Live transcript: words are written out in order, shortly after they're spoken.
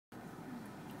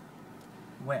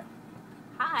Well.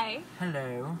 Hi.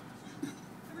 Hello.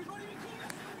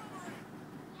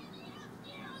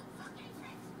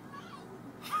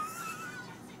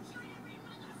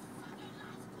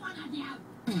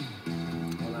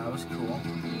 Well, that was cool.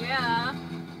 Yeah.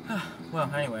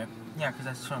 Well, anyway. Yeah, because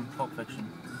that's from Pulp Fiction.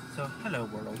 So, hello,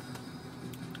 world.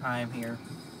 I am here.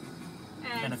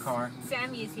 And in a car.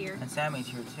 Sammy is here. And Sammy's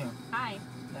here, too. Hi.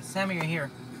 Yeah, Sammy, you're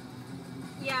here.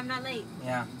 Yeah, I'm not late.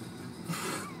 Yeah.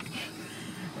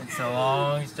 It's a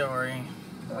long story.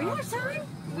 We have time?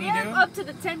 We have do? up to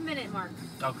the 10-minute mark.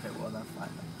 Okay, well, that's fine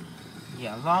then.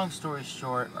 Yeah, long story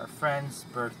short, our friend's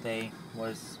birthday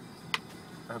was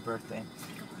her birthday.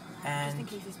 And,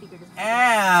 just in case the speaker doesn't.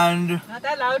 And not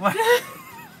that loud.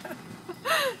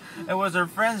 It was her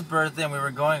friend's birthday and we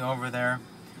were going over there.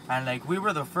 And like we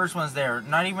were the first ones there.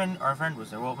 Not even our friend was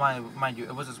there. Well, mind you,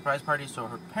 it was a surprise party, so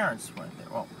her parents weren't there.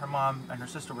 Well, her mom and her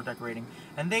sister were decorating,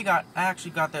 and they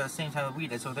actually got there at the same time that we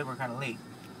did, so they were kind of late.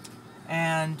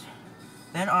 And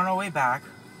then on our way back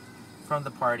from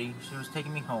the party, she was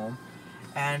taking me home,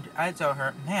 and I tell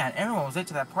her, "Man, everyone was late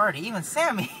to that party, even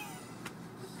Sammy."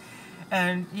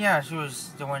 And yeah, she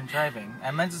was the one driving.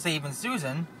 I meant to say even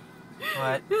Susan,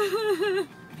 but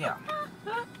yeah,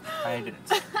 I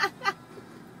didn't.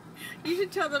 You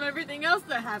should tell them everything else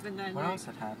that happened that night. What else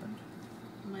had happened?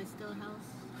 My still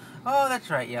house. Oh, that's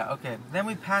right, yeah, okay. Then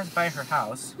we passed by her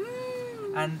house,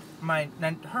 and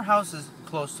her house is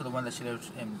close to the one that she lived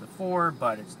in before,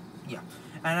 but it's, yeah.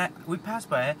 And we passed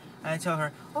by it, and I tell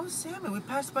her, "Oh, Sammy, we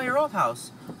passed by your old house."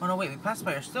 Oh, no, wait, we passed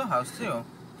by your still house, too.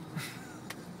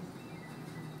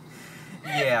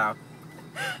 Yeah.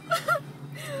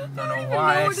 Don't know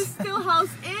why. Know where the still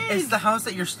house is. It's the house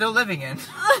that you're still living in.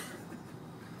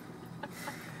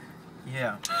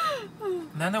 Yeah. And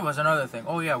then there was another thing.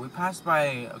 Oh yeah, we passed by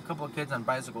a couple of kids on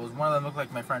bicycles. One of them looked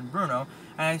like my friend Bruno,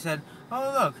 and I said,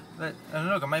 "Oh look,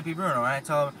 it might be Bruno." And I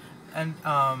tell him, and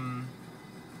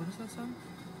what is that son?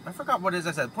 I forgot what it is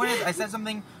I said. The point is, I said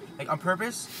something like on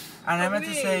purpose, and I meant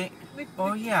to say,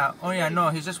 "Oh yeah,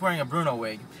 no, he's just wearing a Bruno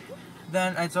wig."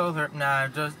 Then I told her, "Nah,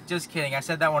 just kidding. I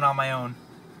said that one on my own."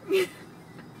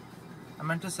 I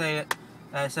meant to say it,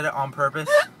 and I said it on purpose,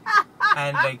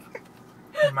 and like.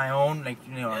 In my own, like,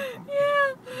 you know.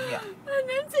 Yeah. And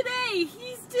then today,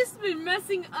 he's just been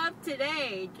messing up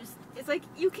today. It's like,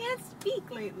 you can't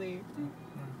speak lately.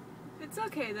 It's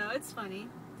okay, though. It's funny.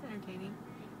 It's entertaining.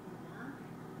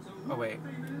 Oh, wait.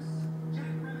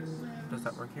 Does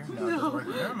that work here? No, it doesn't work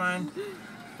here. Never mind.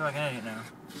 I feel like an idiot now.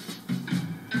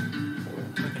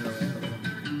 We can lower it a little.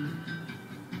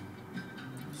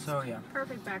 So, yeah.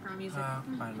 Perfect background music.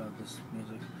 I love this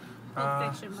music.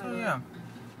 Pulp Fiction, by the way. Yeah.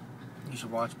 You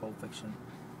should watch Pulp Fiction.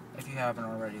 If you haven't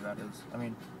already, that is. I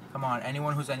mean, come on.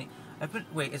 Anyone who's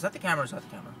wait, is that the camera or is that the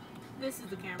camera? This is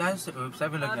the camera. That's the, oops,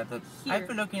 I've been looking at the... Here. I've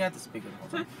been looking at the speaker the whole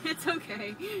time. It's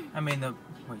okay. I mean,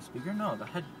 wait, speaker? No, the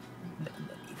head...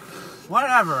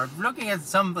 Whatever, I'm looking at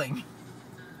something.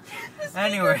 The speaker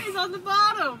Anyway. is on the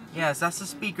bottom. Yes, that's the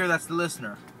speaker, that's the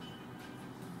listener.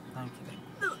 I'm kidding.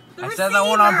 The I receiver. said that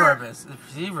one on purpose. The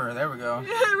receiver, there we go.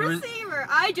 Receiver.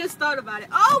 I just thought about it.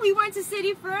 Oh, we went to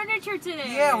City Furniture today.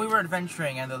 Yeah, we were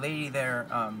adventuring, and the lady there,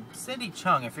 Cindy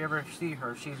Chung, if you ever see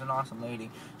her, she's an awesome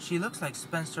lady. She looks like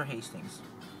Spencer Hastings.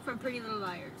 From Pretty Little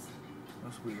Liars.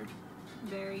 Looks weird.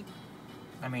 Very.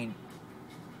 I mean,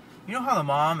 you know how the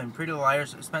mom in Pretty Little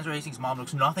Liars, Spencer Hastings' mom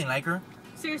looks nothing like her?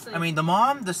 Seriously. I mean, the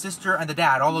mom, the sister, and the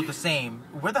dad all look the same.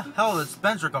 Where the hell did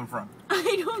Spencer come from?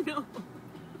 I don't know.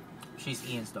 She's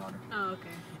Ian's daughter. Oh, okay.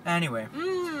 Anyway.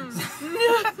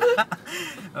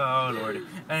 Oh, Lord.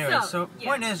 Anyway, so yeah.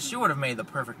 Point is, she would have made the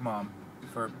perfect mom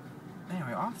for...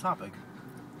 Anyway, off topic.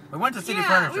 We went to City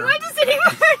Furniture. We went to City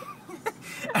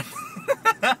Furniture.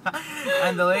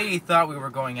 And the lady thought we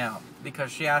were going out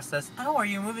because she asked us, "Oh, are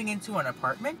you moving into an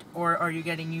apartment or are you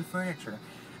getting new furniture?"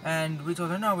 And we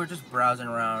told her, "No, we're just browsing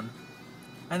around."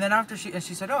 And then after she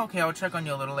said, "Oh, okay, I'll check on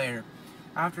you a little later."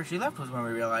 After she left was when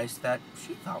we realized that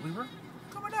she thought we were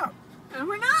going out. And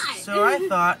we're not. So I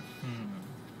thought,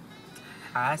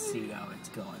 I see how it's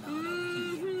going on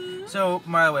over here. So,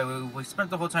 by the way, we spent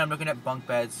the whole time looking at bunk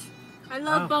beds. I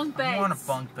love bunk beds. I want a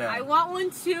bunk bed. I want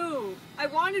one too. I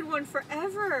wanted one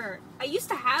forever. I used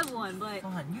to have one, but...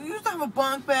 Come on, you used to have a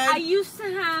bunk bed? I used to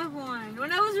have one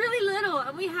when I was really little,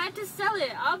 and we had to sell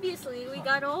it. Obviously, we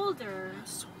got older.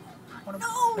 I want a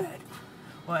bunk bed.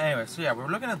 Well, anyway, so yeah, we were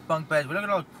looking at bunk beds. We looked at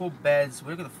all the cool beds. We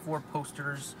looked at the 4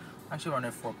 posters. Actually, we don't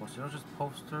have 4 posters. It was just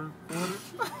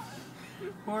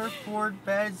four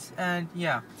beds, and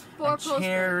yeah, 4 and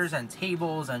chairs and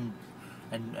tables and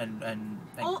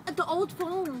Oh, the old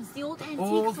phones, the old antique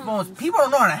old phones. People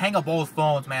don't know how to hang up old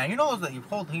phones, man. You know those that you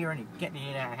hold here and you get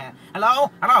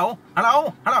hello, hello,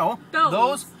 hello, hello.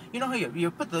 Those. You know how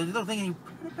you put the little thing and you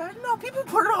put it back? No, people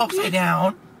put it upside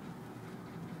down.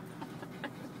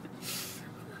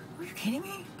 Are you kidding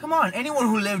me? Come on, anyone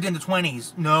who lived in the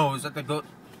 20s knows that the go.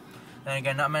 Then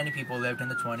again, not many people lived in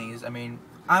the 20s. I mean,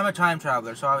 I'm a time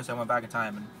traveler, so obviously I went back in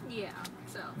time and. Yeah.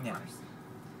 So. Of course.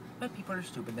 But people are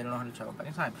stupid. They don't know how to travel back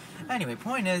in time. Anyway,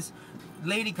 point is,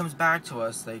 lady comes back to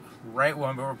us like right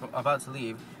when we were about to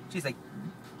leave. She's like,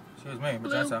 "Excuse me,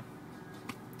 Magenta,"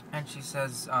 and she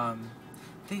says,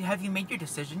 "Have you made your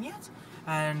decision yet?"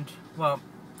 And well,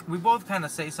 we both kind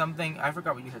of say something. I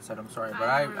forgot what you had said. I'm sorry, but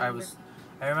I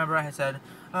remember I had said,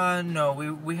 "No,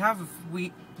 we've what did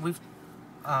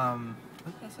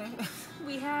I say?"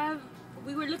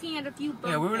 We were looking at a few bunk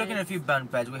beds. Yeah, we were looking at a few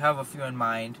bunk beds. We have a few in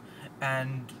mind,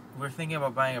 and we're thinking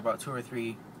about buying about 2 or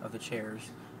 3 of the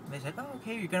chairs. And they said, "Oh,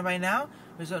 okay, you're gonna buy now?"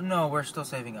 We said, "No, we're still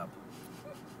saving up."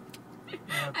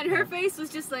 And her face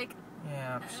was just like.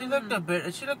 Yeah, she looked a bit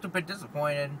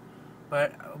disappointed,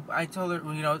 but I told her,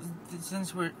 you know,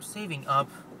 since we're saving up,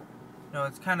 you know,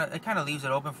 it kind of leaves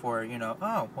it open for, you know,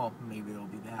 oh well, maybe it'll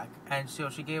be back. And so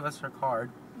she gave us her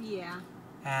card. Yeah.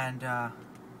 And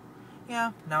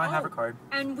yeah, now I have her card.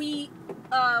 And we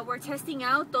were testing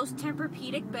out those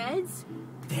Tempur-Pedic beds.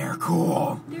 They're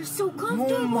cool. They're so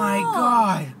comfortable. Oh my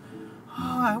god.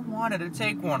 Oh, I wanted to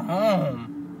take one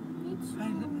home.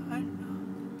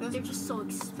 They're just so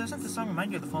expensive. Doesn't the song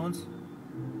remind you of the phones?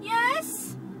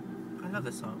 Yes. I love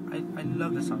this song. I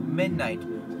love this song. Midnight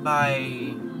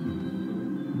by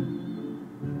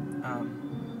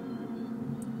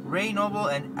Ray Noble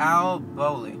and Al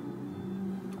Bowley.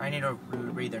 I need to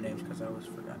read their names because I always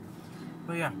forgot.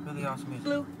 But yeah, really awesome music.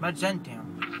 Blue. Magenta.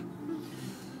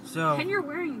 So. And you're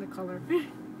wearing the color. Blue.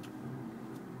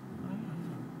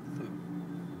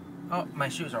 Oh, my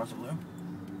shoes are also blue.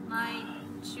 My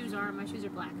shoes are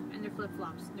black, and they're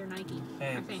flip-flops. They're Nike,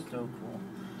 hey, I think. So cool.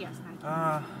 Yes, Nike.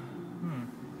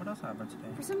 What else happened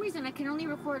today? For some reason, I can only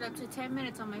record up to 10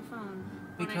 minutes on my phone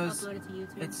because when I upload it to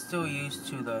YouTube. It's still used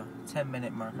to the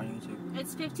 10-minute mark on YouTube.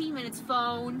 It's 15 minutes,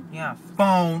 phone. Yeah,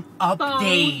 phone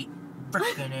update.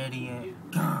 Freaking idiot.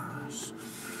 Gosh.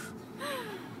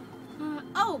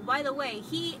 Oh, by the way,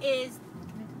 he is...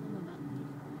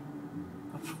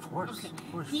 Of course. Okay.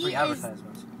 Of course. He free is...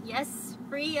 advertisements. Yes,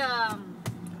 free,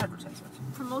 advertisements.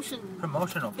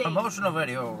 Promotional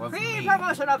video of free me.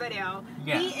 promotional video.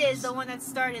 Yes. He is the one that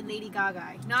started Lady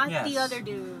Gaga, not the other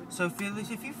dude. So if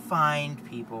you find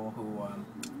people who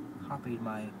copied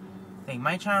my thing,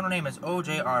 my channel name is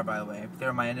OhJeiArh, by the way.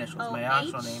 They're my initials. My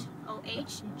actual name.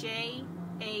 OhJeiArh.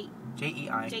 Yes.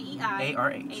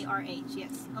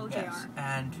 OhJeiArh. Yes.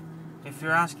 And if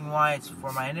you're asking why, it's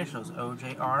for my initials,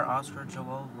 OhJeiArh Oscar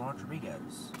Joel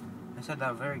Rodriguez. I said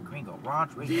that very gringo.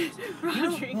 Rodriguez.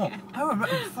 Rodriguez. Whoa, I remember.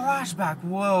 Flashback.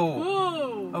 Whoa.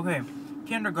 Whoa. Okay.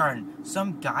 Kindergarten.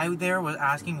 Some guy there was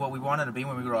asking what we wanted to be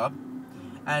when we grew up.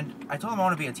 And I told him I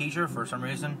want to be a teacher for some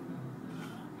reason.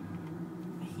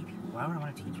 I hate people. Why would I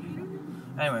want to teach people?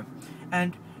 Anyway.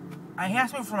 And he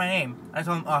asked me for my name. I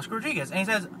told him Oscar Rodriguez. And he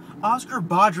says, Oscar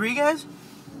Bodriguez?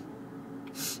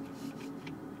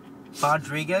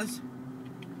 Bodriguez?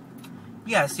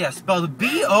 Yes, spelled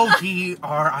B-O-D-R-I-G-U-E-Z.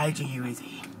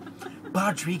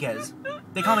 Bodriguez.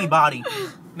 They call me Body.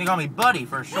 They call me Buddy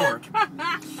for short.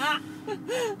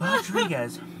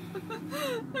 Bodriguez.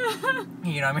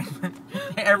 You know what I mean?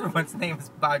 Everyone's name is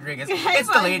Bodriguez. It's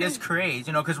the latest craze,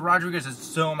 you know, because Rodriguez is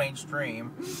so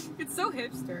mainstream. It's so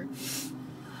hipster.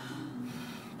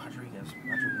 Rodriguez.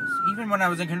 Even when I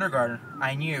was in kindergarten,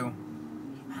 I knew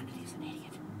humanity is an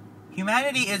idiot.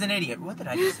 Humanity is an idiot. What did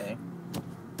I just say?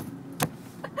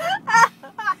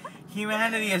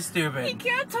 Humanity is stupid. He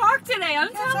can't talk today,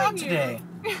 I'm telling you. Today.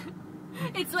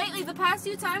 It's lately, the past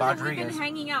few times that we've been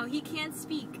hanging out, he can't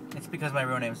speak. It's because my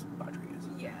real name's Bodriguez.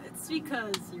 Yeah, it's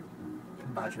because you're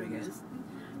Bodriguez.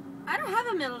 I don't have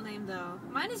a middle name, though.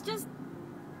 Mine is just...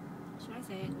 Should I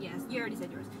say it? Yes, you already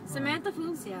said yours. Samantha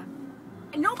Funcia.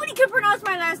 And nobody can pronounce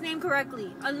my last name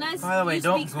correctly, unless By the way,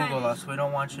 don't Google Spanish. us. We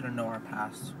don't want you to know our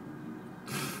past.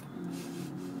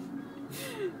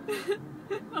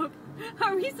 Oh,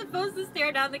 are we supposed to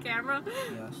stare down the camera?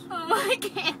 Yes. Oh, I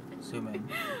can't. Zoom in.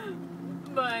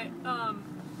 But,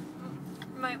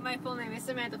 my full name is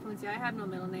Samantha Funcia. I have no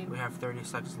middle name. We have 30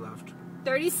 seconds left.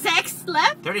 30 seconds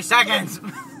left? 30 seconds!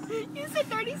 You said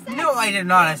 30 seconds. No, I did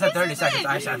not. I said 30 seconds.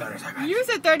 I said 30 seconds. You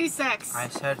said 30 seconds. I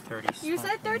said 30 seconds. You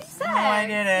said 30 seconds. No, I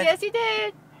didn't. Yes, you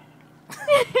did.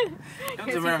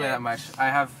 Don't remember that much. I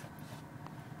have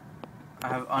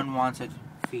unwanted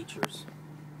features.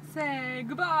 say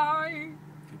goodbye.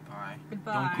 Goodbye.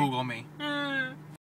 Goodbye. Don't Google me.